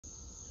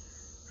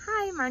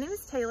Hi, my name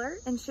is Taylor,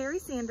 and Sherry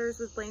Sanders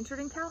with Blanchard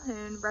 &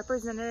 Calhoun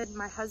represented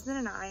my husband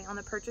and I on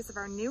the purchase of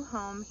our new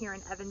home here in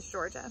Evans,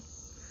 Georgia.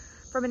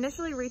 From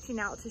initially reaching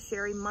out to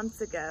Sherry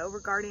months ago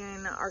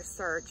regarding our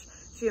search,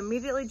 she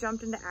immediately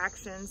jumped into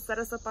action, set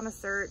us up on a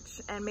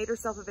search, and made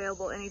herself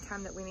available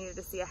anytime that we needed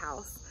to see a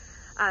house.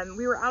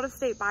 We were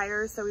out-of-state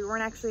buyers, so we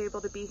weren't actually able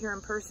to be here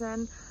in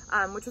person,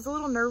 which was a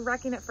little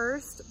nerve-wracking at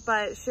first,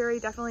 but Sherry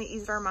definitely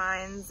eased our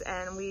minds,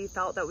 and we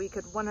felt that we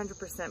could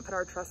 100% put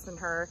our trust in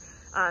her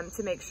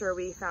to make sure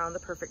we found the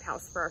perfect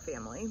house for our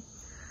family.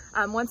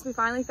 Once we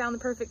finally found the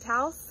perfect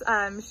house,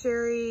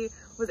 Sherry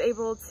was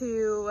able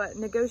to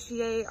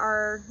negotiate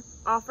our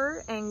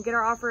offer and get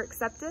our offer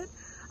accepted.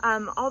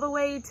 All the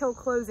way till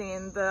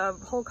closing, the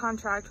whole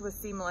contract was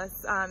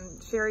seamless.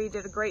 Sherry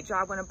did a great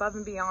job, went above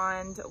and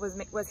beyond,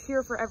 was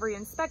here for every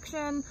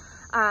inspection,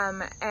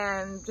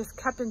 and just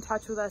kept in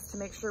touch with us to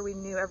make sure we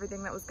knew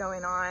everything that was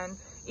going on.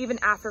 Even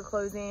after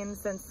closing,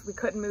 since we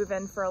couldn't move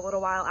in for a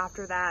little while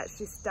after that,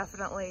 she's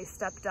definitely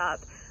stepped up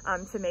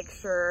to make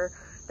sure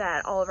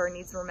that all of our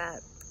needs were met.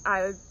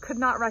 I could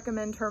not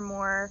recommend her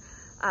more.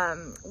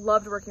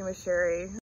 Loved working with Sherry.